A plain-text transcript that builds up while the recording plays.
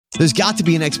There's got to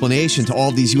be an explanation to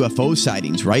all these UFO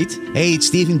sightings, right? Hey, it's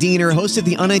Stephen Diener, host of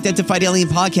the Unidentified Alien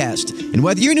Podcast. And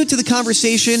whether you're new to the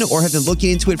conversation or have been looking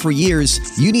into it for years,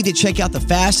 you need to check out the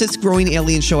fastest growing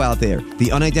alien show out there,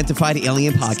 the Unidentified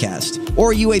Alien Podcast,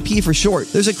 or UAP for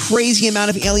short. There's a crazy amount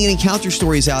of alien encounter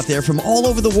stories out there from all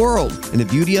over the world. And the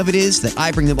beauty of it is that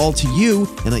I bring them all to you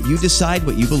and let you decide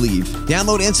what you believe.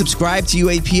 Download and subscribe to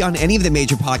UAP on any of the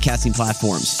major podcasting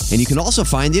platforms. And you can also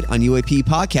find it on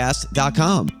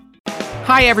UAPpodcast.com.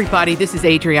 Hi, everybody. This is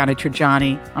Adriana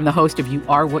Trajani. I'm the host of You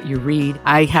Are What You Read.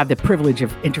 I have the privilege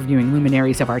of interviewing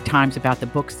luminaries of our times about the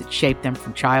books that shaped them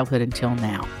from childhood until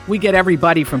now. We get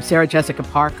everybody from Sarah Jessica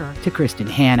Parker to Kristen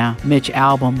Hanna, Mitch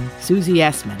Albom, Susie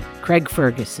Essman, Craig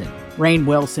Ferguson, Rainn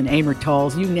Wilson, Amor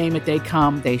Tolls, you name it, they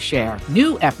come, they share.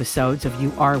 New episodes of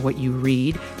You Are What You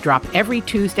Read drop every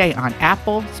Tuesday on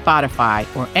Apple,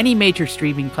 Spotify, or any major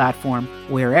streaming platform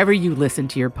wherever you listen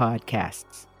to your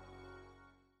podcasts.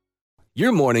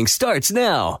 Your morning starts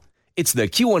now. It's the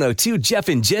Q102 Jeff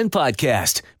and Jen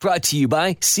podcast brought to you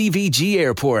by CVG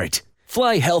Airport.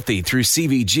 Fly healthy through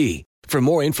CVG. For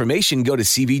more information, go to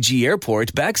CVG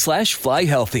Airport /fly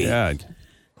healthy. Yeah.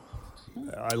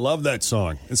 I love that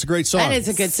song. It's a great song. That is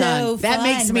a good song. That fun,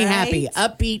 makes me happy.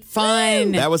 Upbeat,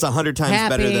 fun. That was 100 times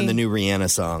better happy. than the new Rihanna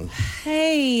song.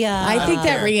 Hey, I think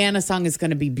that Rihanna song is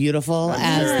going to be beautiful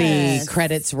as the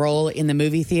credits roll in the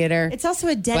movie theater. it's also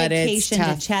a dedication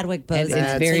to Chadwick Boseman.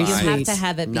 It's very you sweet. have to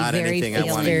have it be Not very anything I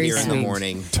feeling. want to very hear in the sweet.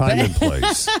 morning. Time and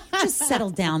place. Just settle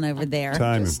down over there.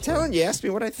 Time and Just place. telling you, asked me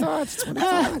what I thought. That's what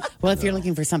I thought. Well, if you're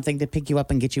looking for something to pick you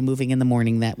up and get you moving in the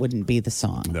morning, that wouldn't be the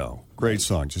song. No. Great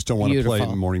song. Just don't want to play it in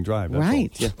the morning drive. That's all.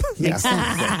 Right. Yeah.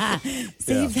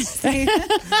 Save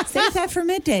that for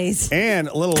middays. And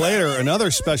a little later,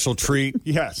 another special treat.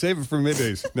 Yeah, save it for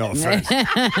middays. No offense.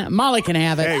 Molly can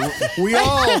have it. Hey,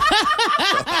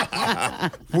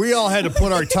 we all had to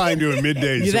put our time doing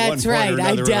middays. at That's one point or right.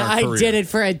 I another in our career. did it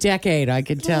for a decade, I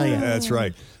can tell you. That's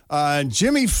right.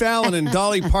 Jimmy Fallon and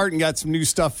Dolly Parton got some new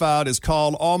stuff out. It's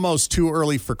called Almost Too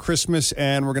Early for Christmas,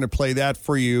 and we're going to play that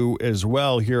for you as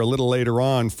well here a little later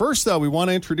on. First, though, we want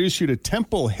to introduce you to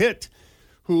Temple Hitt,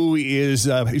 who is,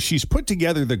 she's put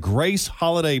together the Grace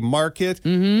Holiday Market,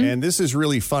 and this is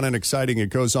really fun and exciting. It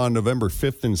goes on November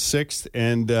 5th and 6th,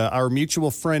 and our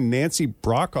mutual friend Nancy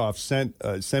Brockhoff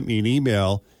sent me an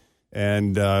email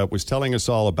and was telling us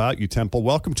all about you, Temple.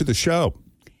 Welcome to the show.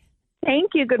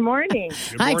 Thank you. Good morning.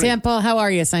 Hi, Temple. How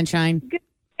are you, Sunshine? Good.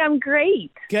 I'm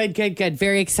great. Good.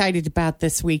 Very excited about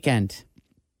this weekend.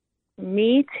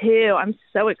 Me too. I'm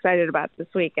so excited about this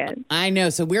weekend. I know.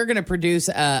 So we're going to produce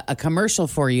a commercial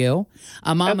for you,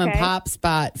 a mom and pop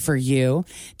spot for you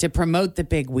to promote the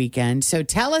big weekend. So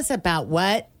tell us about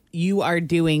what you are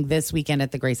doing this weekend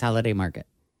at the Grace Holiday Market.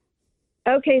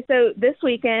 Okay, so this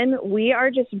weekend we are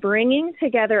just bringing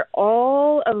together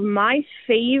all of my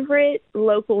favorite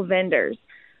local vendors.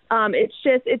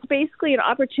 It's basically an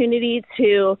opportunity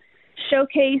to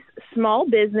showcase small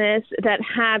business that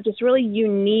have just really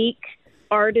unique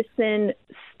artisan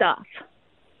stuff.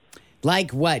 Like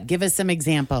what? Give us some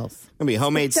examples. Gonna be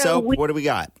homemade So soap. What do we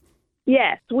got?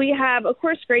 Yes, we have, of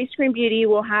course, Grace Green Beauty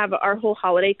will have our whole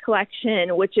holiday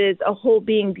collection, which is a whole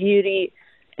being beauty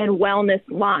and wellness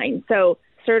line. So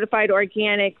certified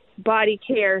organic, body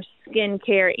care, skin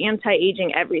care,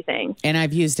 anti-aging, everything. And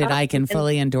I've used it. I can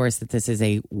fully endorse that this is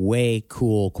a way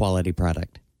cool quality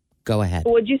product. Go ahead.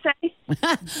 What'd you say?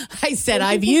 I said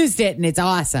I've used it and it's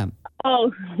awesome.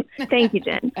 Oh, thank you,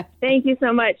 Jen. Thank you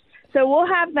so much. So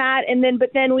we'll have that, and then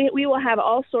we will have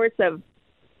all sorts of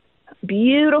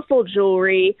beautiful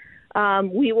jewelry.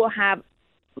 We will have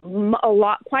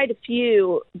quite a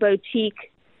few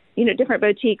boutique, different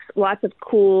boutiques, lots of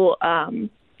cool,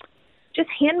 just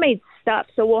handmade stuff.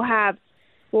 So we'll have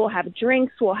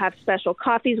drinks, we'll have special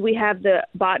coffees. We have the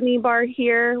Botany Bar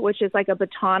here, which is like a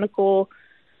botanical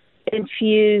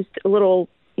infused little,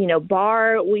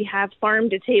 bar. We have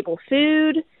farm to table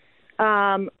food.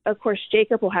 Of course,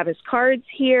 Jacob will have his cards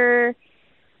here.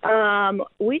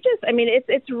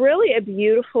 It's really a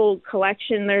beautiful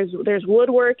collection. There's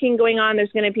woodworking going on.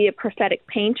 There's going to be a prophetic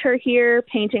painter here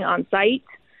painting on site.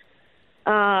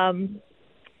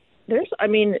 The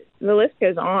list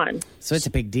goes on. So it's a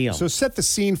big deal. So set the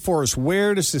scene for us.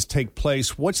 Where does this take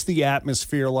place? What's the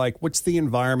atmosphere like? What's the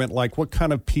environment like? What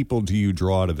kind of people do you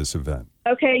draw to this event?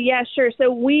 Okay, yeah, sure.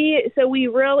 So we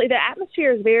really, the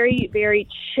atmosphere is very, very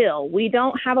chill. We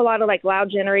don't have a lot of loud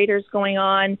generators going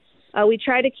on. We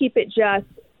try to keep it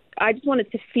I just want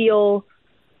it to feel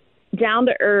down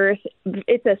to earth.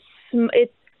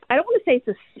 I don't want to say it's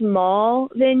a small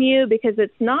venue because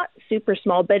it's not super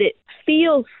small, but it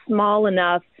feels small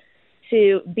enough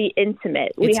to be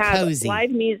intimate. We It's have cozy. live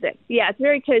music. Yeah, it's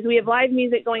very cozy. We have live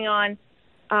music going on,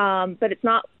 but it's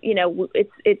not,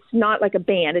 it's not like a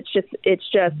band. It's just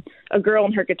a girl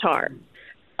and her guitar.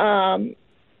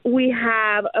 We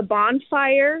have a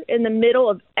bonfire in the middle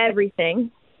of everything.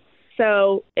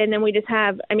 So, and then we just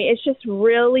have, it's just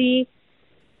really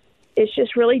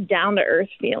down to earth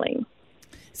feeling.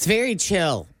 It's very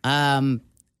chill. And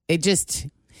the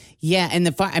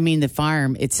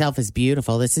farm itself is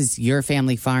beautiful. This is your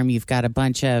family farm. You've got a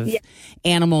bunch of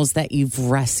animals that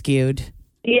you've rescued.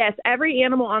 Yes, every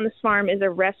animal on this farm is a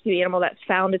rescue animal that's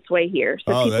found its way here. So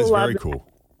people that's love very cool.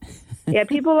 Yeah,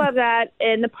 people love that.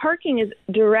 And the parking is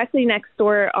directly next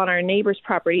door on our neighbor's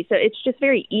property. So it's just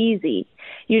very easy.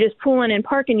 You just pull in and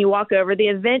park and you walk over. The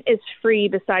event is free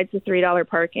besides the $3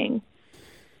 parking.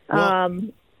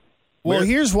 Well,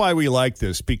 here's why we like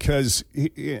this, because,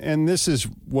 and this is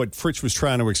what Fritz was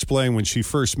trying to explain when she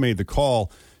first made the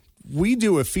call. We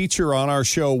do a feature on our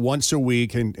show once a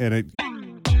week, and it.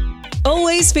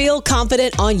 Always feel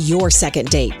confident on your second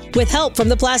date. With help from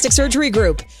the Plastic Surgery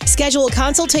Group. Schedule a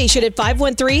consultation at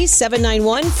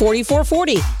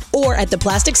 513-791-4440 or at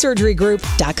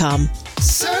theplasticsurgerygroup.com.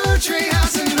 Surgery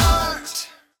has an art.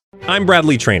 I'm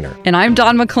Bradley Trainer. And I'm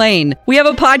Don McClain. We have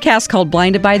a podcast called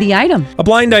Blinded by the Item. A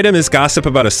blind item is gossip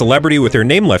about a celebrity with their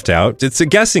name left out. It's a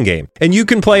guessing game, and you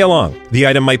can play along. The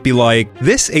item might be like,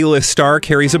 this A-list star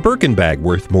carries a Birkin bag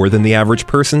worth more than the average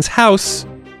person's house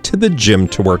to the gym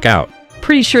to work out.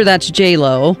 Pretty sure that's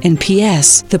J-Lo. And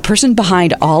P.S. the person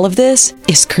behind all of this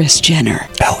is Kris Jenner,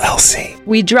 LLC.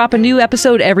 We drop a new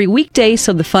episode every weekday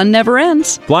so the fun never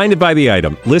ends. Blinded by the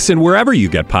Item. Listen wherever you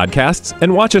get podcasts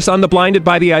and watch us on the Blinded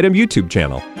by the Item YouTube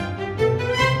channel.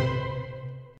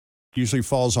 Usually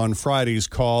falls on Fridays,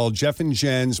 called Jeff and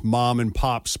Jen's Mom and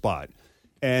Pop Spot.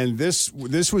 And this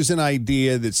was an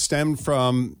idea that stemmed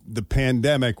from the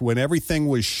pandemic when everything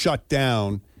was shut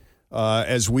down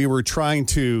as we were trying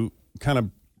to kind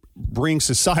of bring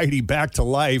society back to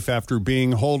life after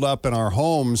being holed up in our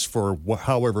homes for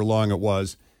however long it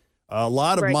was. A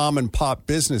lot of mom and pop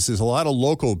businesses, a lot of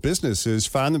local businesses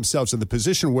found themselves in the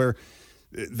position where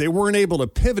they weren't able to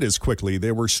pivot as quickly.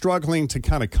 They were struggling to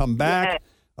kind of come back.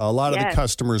 A lot of the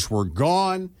customers were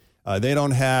gone. They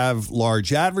don't have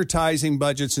large advertising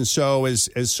budgets. And so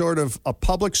as sort of a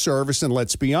public service, and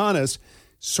let's be honest,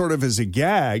 sort of as a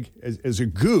gag, as a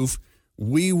goof,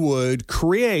 we would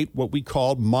create what we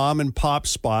called mom and pop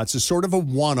spots as sort of a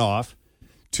one-off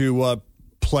to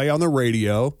play on the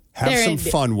radio, have some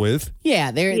fun with.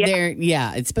 Yeah,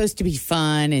 it's supposed to be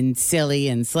fun and silly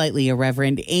and slightly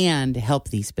irreverent and help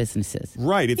these businesses.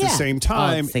 Right, at the same time. All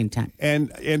at the same time.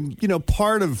 And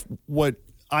part of what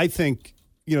I think,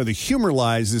 the humor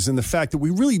lies is in the fact that we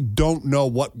really don't know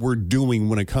what we're doing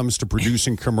when it comes to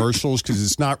producing commercials because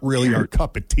it's not really our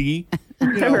cup of tea.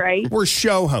 Right. We're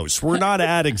show hosts. We're not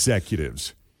ad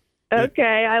executives.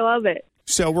 I love it.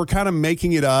 So we're kind of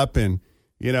making it up, and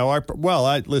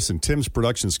listen. Tim's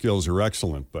production skills are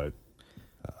excellent, but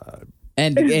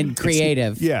and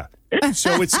creative. Yeah.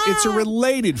 So it's a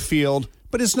related field,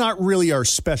 but it's not really our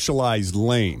specialized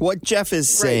lane. What Jeff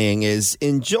is saying is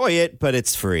enjoy it, but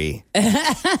it's free.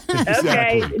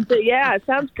 Okay. So, it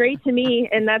sounds great to me,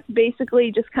 and that's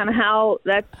basically just kind of how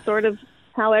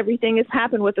everything has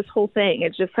happened with this whole thing.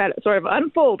 It's just had sort of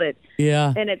unfolded.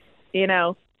 Yeah. And it's,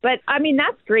 but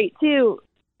that's great too.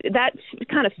 That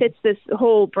kind of fits this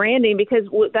whole branding because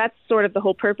that's sort of the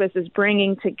whole purpose is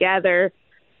bringing together,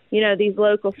 these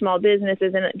local small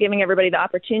businesses and giving everybody the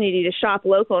opportunity to shop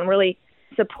local and really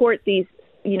support these,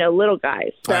 little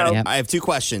guys. So right, I have two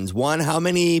questions. One, how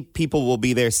many people will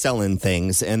be there selling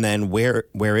things? And then where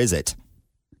is it?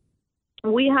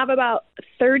 we have about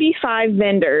 35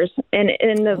 vendors, and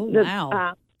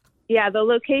the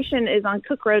location is on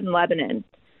Cook Road in Lebanon.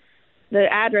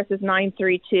 The address is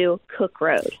 932 Cook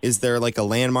Road. Is there like a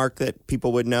landmark that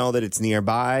people would know that it's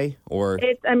nearby, or?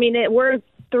 We're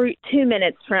 2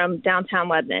 minutes from downtown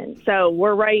Lebanon, so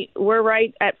we're right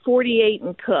at 48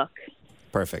 and Cook.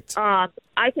 Perfect.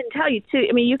 I can tell you too.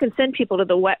 You can send people to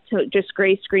the to just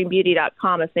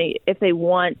gracescreenbeauty.com if they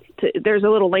want to. There's a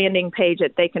little landing page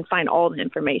that they can find all the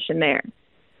information there.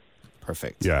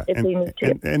 Perfect. Yeah,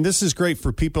 and this is great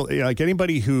for people like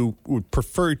anybody who would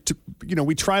prefer to.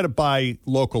 We try to buy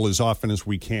local as often as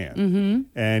we can,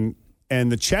 and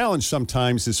the challenge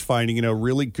sometimes is finding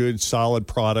really good, solid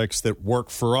products that work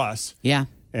for us. Yeah,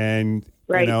 and.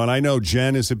 Right. And I know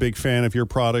Jen is a big fan of your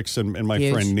products, and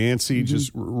my friend Nancy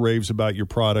just raves about your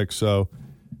products. So,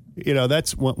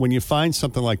 that's when you find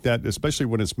something like that, especially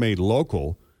when it's made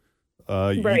local,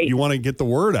 you want to get the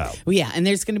word out. Well, yeah, and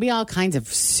there's going to be all kinds of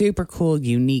super cool,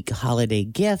 unique holiday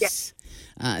gifts.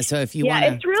 So if you want,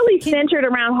 it's really centered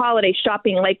around holiday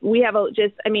shopping. Like we have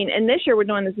and this year we're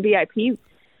doing this VIP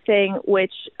thing,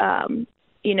 which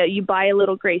you buy a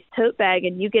little Grace tote bag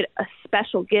and you get a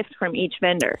special gift from each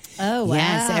vendor. Oh, wow.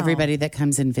 Yes, everybody that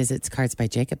comes and visits Cards by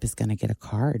Jacob is going to get a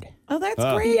card. Oh, that's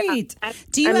great. Yeah.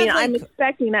 Do you I'm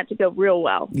expecting that to go real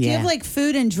well. Do you have like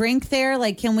food and drink there?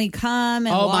 Like, can we come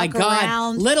and walk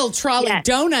around? Little Trolley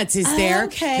Donuts is there.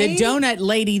 Okay. The donut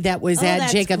lady that was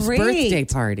at Jacob's birthday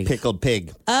party. Pickled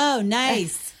pig. Oh,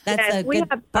 nice. That's a good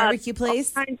barbecue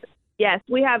place. Yes,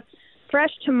 we have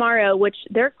Fresh Tomorrow, which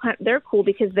they're cool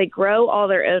because they grow all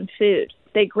their own food.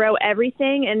 They grow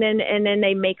everything and then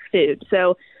they make food.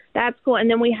 So that's cool. And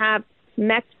then we have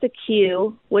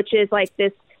Mexique, which is like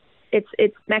this.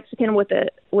 It's Mexican with a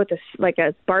like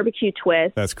a barbecue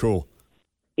twist. That's cool.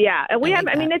 Yeah, and we have.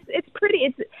 I mean, it's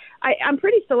pretty. I'm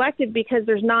pretty selective because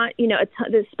there's not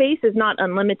the space is not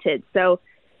unlimited. So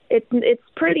it's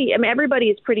pretty. I mean, everybody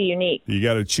is pretty unique. You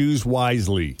got to choose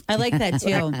wisely. I like that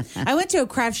too. I went to a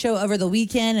craft show over the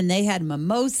weekend and they had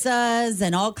mimosas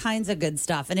and all kinds of good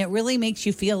stuff. And it really makes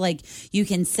you feel like you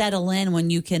can settle in when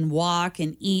you can walk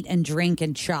and eat and drink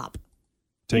and shop.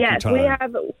 Take your time. We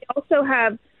also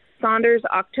have Saunders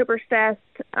Oktoberfest.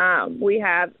 We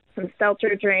have some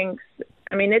seltzer drinks.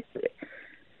 I mean,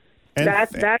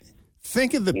 that's.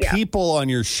 Think of the people on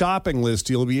your shopping list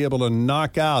you'll be able to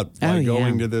knock out by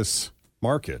going to this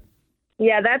market.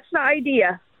 Yeah, that's the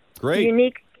idea. Great.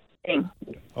 Unique thing.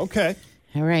 Okay.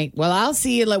 All right. Well, I'll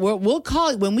see you. We'll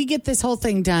call when we get this whole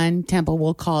thing done, Temple,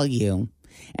 we'll call you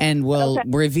and we'll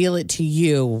reveal it to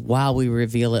you while we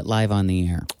reveal it live on the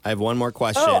air. I have one more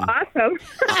question. Oh, awesome.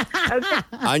 Okay.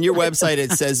 On your website,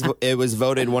 it says it was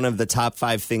voted one of the top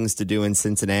 5 things to do in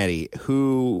Cincinnati.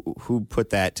 Who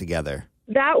put that together?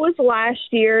 That was last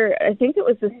year. I think it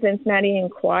was the Cincinnati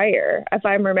Enquirer, if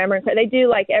I'm remembering. They do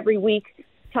like every week,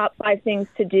 top 5 things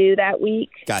to do that week.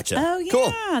 Gotcha. Oh, yeah.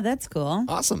 Cool. That's cool.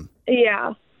 Awesome.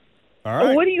 Yeah. All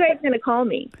right. What are you guys going to call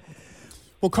me?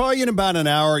 We'll call you in about an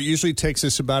hour. It usually takes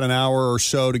us about an hour or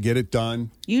so to get it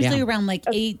done. Usually around like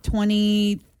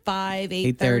 8:25,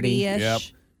 8:30-ish. Yep.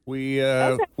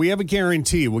 We have a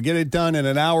guarantee. We'll get it done in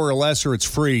an hour or less or it's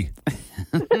free.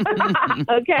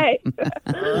 Okay.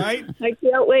 All right. I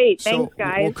can't wait. Thanks,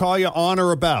 guys. We'll call you on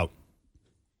or about.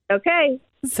 Okay.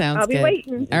 Sounds I'll be good.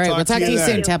 waiting. All right. We'll talk to you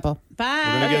soon, Temple. Bye.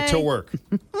 We're going to get to work.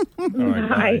 All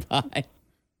right. Bye.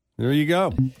 There you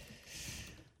go.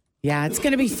 Yeah, it's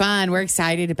going to be fun. We're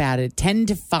excited about it. 10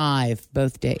 to 5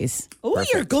 both days. Oh,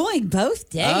 you're going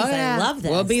both days. I love this.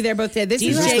 We'll be there both days. This Is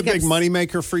is this the Jacob's. big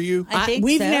moneymaker for you? I think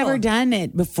We've so. never done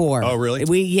it before. Oh, really?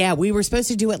 We were supposed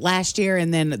to do it last year,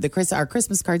 and then our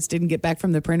Christmas cards didn't get back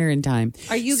from the printer in time.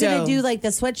 Are you going to do like the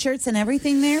sweatshirts and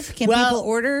everything there? Can people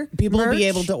order? People will merch? be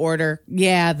able to order.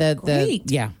 Yeah, the Great.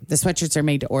 sweatshirts are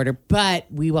made to order, but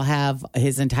we will have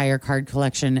his entire card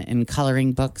collection and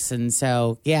coloring books, and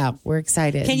so we're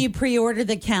excited. Can you pre-order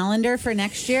the calendar for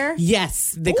next year?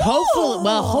 Yes.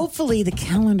 Hopefully the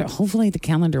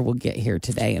calendar will get here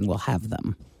today and we'll have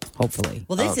them. Hopefully.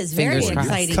 Well, this is very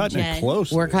exciting, Cutting Jen. it close.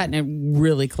 We're cutting it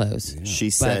really close.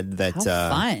 She said that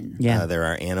fun. there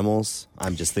are animals.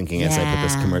 I'm just thinking as I put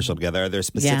this commercial together, are there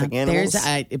specific animals?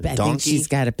 I think she's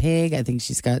got a pig. I think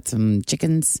she's got some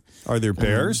chickens. Are there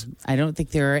bears? I don't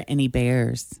think there are any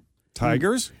bears.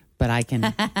 Tigers? But I can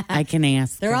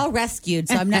ask. They're all rescued,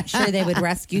 so I'm not sure they would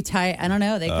rescue I don't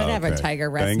know. They could have a tiger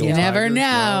rescue. You never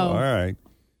know. All right.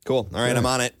 Cool. All right, I'm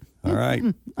on it. All right.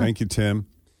 Thank you, Tim.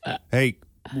 Hey,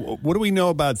 what do we know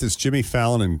about this Jimmy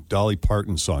Fallon and Dolly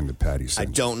Parton song that Patty I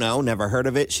sent? don't know. Never heard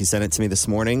of it. She sent it to me this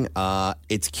morning.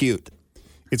 It's cute.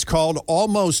 It's called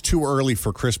Almost Too Early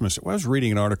for Christmas. I was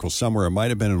reading an article somewhere. It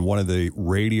might have been in one of the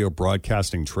radio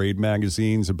broadcasting trade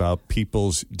magazines about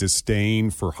people's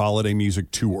disdain for holiday music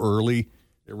too early.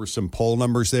 There were some poll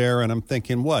numbers there, and I'm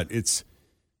thinking, it's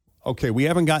okay, we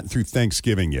haven't gotten through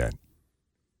Thanksgiving yet.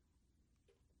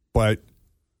 But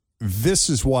this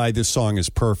is why this song is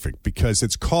perfect, because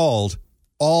it's called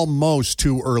Almost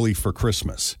Too Early for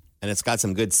Christmas. And it's got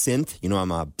some good synth. You know,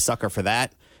 I'm a sucker for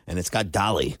that. And it's got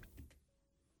Dolly.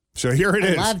 So here it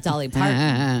is. I love Dolly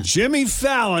Parton. Jimmy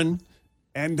Fallon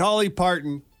and Dolly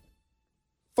Parton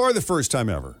for the first time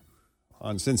ever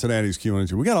on Cincinnati's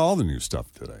Q102. We got all the new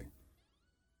stuff today.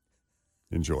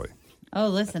 Enjoy. Oh,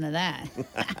 listen to that.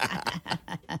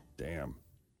 Damn.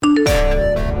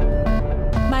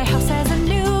 My house has a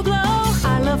new glow.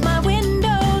 I love my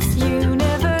windows.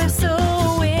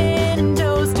 Universal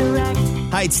Windows Direct.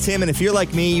 Hi, it's Tim, and if you're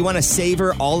like me, you want to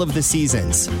savor all of the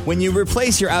seasons. When you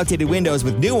replace your outdated windows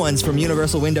with new ones from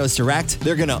Universal Windows Direct,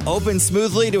 they're going to open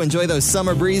smoothly to enjoy those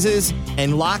summer breezes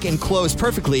and lock and close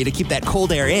perfectly to keep that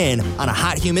cold air in on a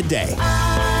hot, humid day.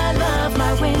 I love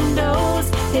my windows.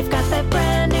 They've got that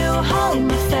brand new home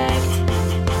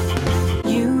effect.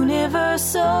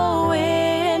 Universal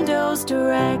Windows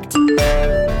Direct.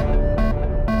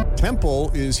 Temple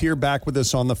is here back with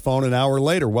us on the phone an hour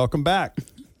later. Welcome back.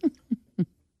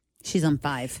 She's on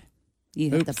 5.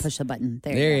 You have to push the button.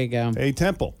 There you go. Hey,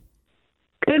 Temple.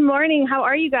 Good morning. How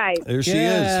are you guys? There she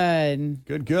is.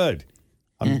 Good.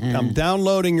 I'm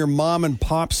downloading your mom and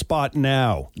pop spot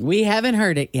now. We haven't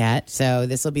heard it yet, so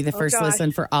this will be the first gosh.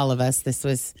 listen for all of us. This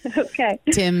was Okay.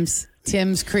 Tim's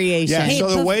creation. Yeah,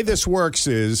 so the way this works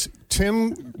is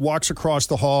Tim walks across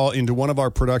the hall into one of our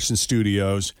production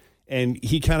studios, and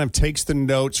he kind of takes the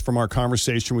notes from our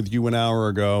conversation with you an hour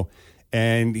ago,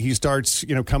 and he starts,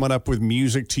 coming up with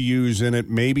music to use in it,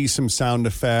 maybe some sound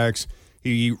effects.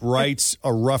 He writes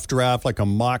a rough draft, like a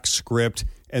mock script,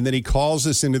 and then he calls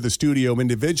us into the studio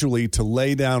individually to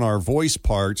lay down our voice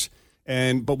parts.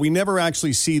 But we never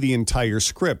actually see the entire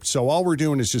script. So all we're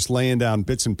doing is just laying down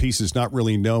bits and pieces, not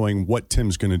really knowing what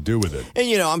Tim's going to do with it.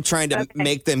 And, I'm trying to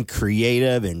make them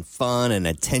creative and fun and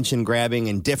attention-grabbing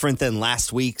and different than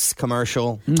last week's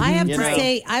commercial. I have to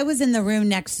say, I was in the room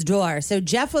next door. So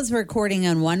Jeff was recording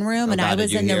in one room, and I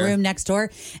was in the room next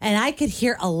door, and I could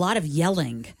hear a lot of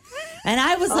yelling. And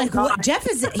I was like, what? Jeff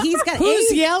he's got...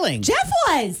 Who's yelling? Jeff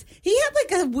was. He had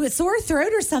like a sore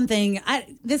throat or something.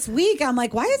 This week, I'm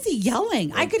like, why is he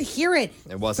yelling? I could hear it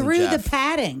through Jeff. the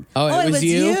padding. Oh, it was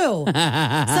you?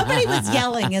 Somebody was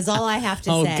yelling is all I have to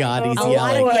say. Oh, God, he's a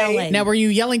lot of yelling. Now, were you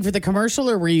yelling for the commercial,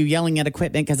 or were you yelling at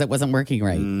equipment because it wasn't working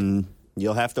right?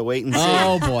 You'll have to wait and see.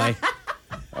 Oh, boy.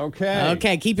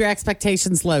 Okay, keep your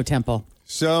expectations low, Temple.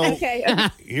 So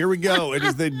here we go. It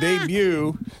is the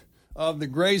debut of the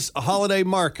Grace Holiday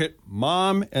Market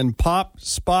Mom and Pop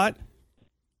Spot.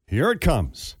 Here it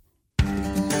comes.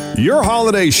 Your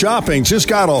holiday shopping just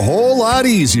got a whole lot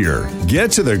easier.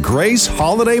 Get to the Grace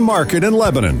Holiday Market in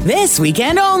Lebanon. This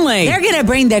weekend only. They're going to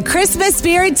bring the Christmas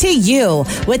spirit to you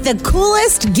with the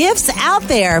coolest gifts out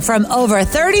there from over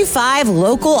 35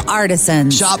 local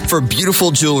artisans. Shop for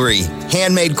beautiful jewelry,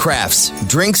 handmade crafts,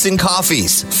 drinks and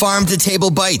coffees,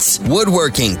 farm-to-table bites,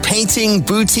 woodworking, painting,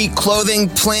 boutique clothing,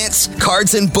 plants,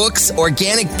 cards and books,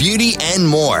 organic beauty, and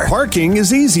more. Parking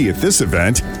is easy at this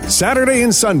event. Saturday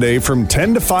and Sunday from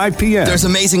 10 to 5 p.m. There's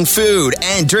amazing food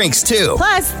and drinks, too.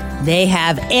 Plus, they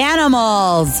have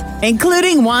animals,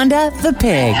 including Wanda the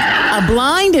pig, a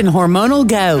blind and hormonal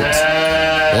goat,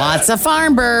 lots of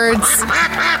farm birds,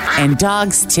 and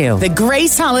dogs, too. The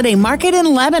Grace Holiday Market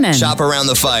in Lebanon. Shop around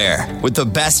the fire with the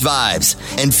best vibes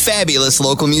and fabulous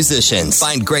local musicians.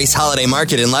 Find Grace Holiday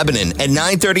Market in Lebanon at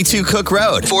 932 Cook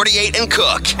Road, 48 and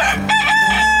Cook.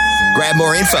 Grab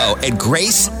more info at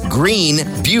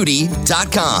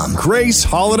GraceGreenBeauty.com. Grace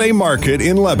Holiday Market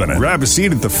in Lebanon. Grab a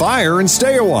seat at the fire and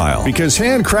stay a while, because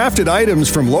handcrafted items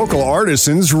from local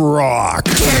artisans rock.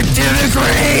 Get to the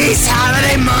Grace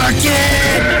Holiday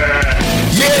Market!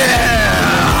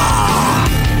 Yeah!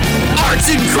 Arts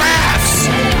and crafts!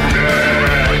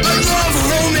 I love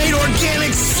homemade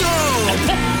organic soap!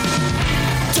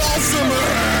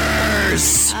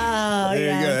 Dulcimers!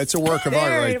 There you go. That's a work of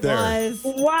art right there.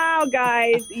 Wow,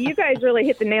 guys. You guys really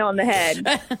hit the nail on the head.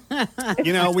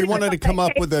 We wanted to come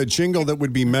up with a jingle that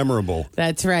would be memorable.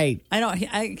 That's right.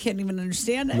 I can't even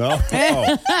understand it. No?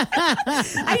 Oh.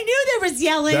 I knew there was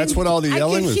yelling. That's what all the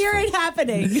yelling was I could hear for. it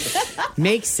happening.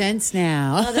 Makes sense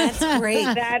now. Oh, that's great.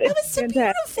 That was so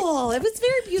beautiful. It was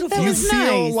very beautiful. Do you was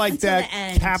feel nice. like Until that the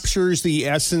end. captures the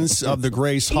essence of the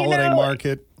Grace Holiday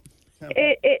Market?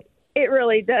 It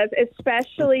really does,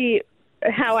 especially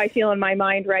how I feel in my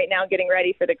mind right now getting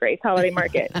ready for the Grace Holiday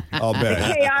Market. I'll bet.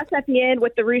 The chaos at the end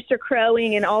with the rooster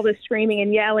crowing and all the screaming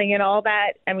and yelling and all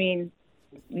that. I mean,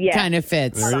 yeah. Kind of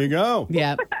fits. There you go.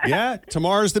 Yep. Yeah,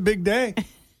 tomorrow's the big day.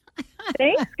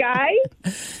 Thanks,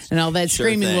 guys. And all that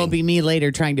screaming will be me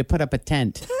later trying to put up a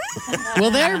tent. Will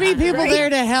there be people there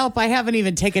to help? I haven't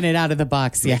even taken it out of the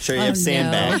box yet. Make sure you have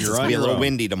sandbags. You're It's on going to be a your little own.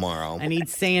 windy tomorrow. I need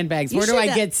sandbags. You Where do I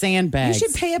should, get sandbags? You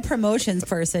should pay a promotions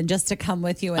person just to come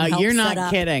with you and help You're set not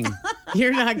up. kidding.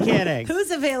 You're not kidding.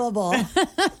 Who's available?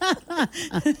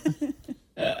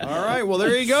 All right, well,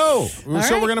 there you go.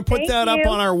 So we're going to put Thank that up you.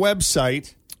 on our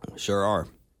website. Sure are.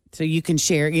 So you can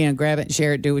share, grab it and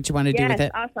share it, do what you want to do Yes, with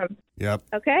it. awesome. Yep.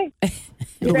 Okay.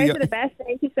 You we guys go. are the best.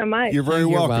 Thank you so much. You're very You're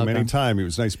welcome. welcome. Anytime. It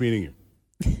was nice meeting you.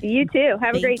 You too.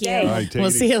 Have a Thank great you. day. All right, take We'll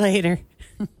it see easy. you later.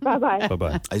 Bye-bye.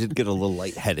 Bye-bye. I did get a little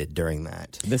lightheaded during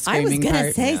that. The I was screaming going to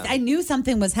part. say, I knew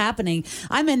something was happening.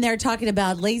 I'm in there talking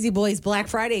about Lazy Boy's Black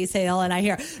Friday sale, and I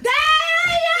hear,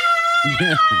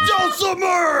 Joe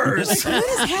Summers! like, what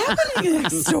is happening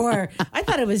next door? I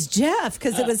thought it was Jeff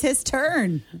because it was his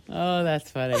turn. Oh, that's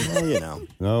funny. Well, you know.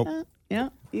 Nope. Yeah,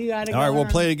 you got to go. All right, we'll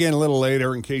on. play it again a little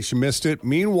later in case you missed it.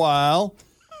 Meanwhile,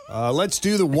 let's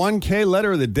do the 1K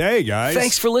letter of the day, guys.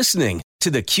 Thanks for listening to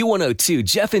the Q102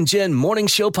 Jeff and Jen Morning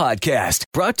Show podcast,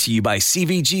 brought to you by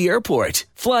CVG Airport.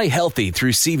 Fly healthy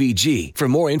through CVG. For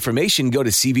more information, go to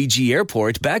CVG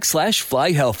Airport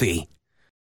 /fly healthy.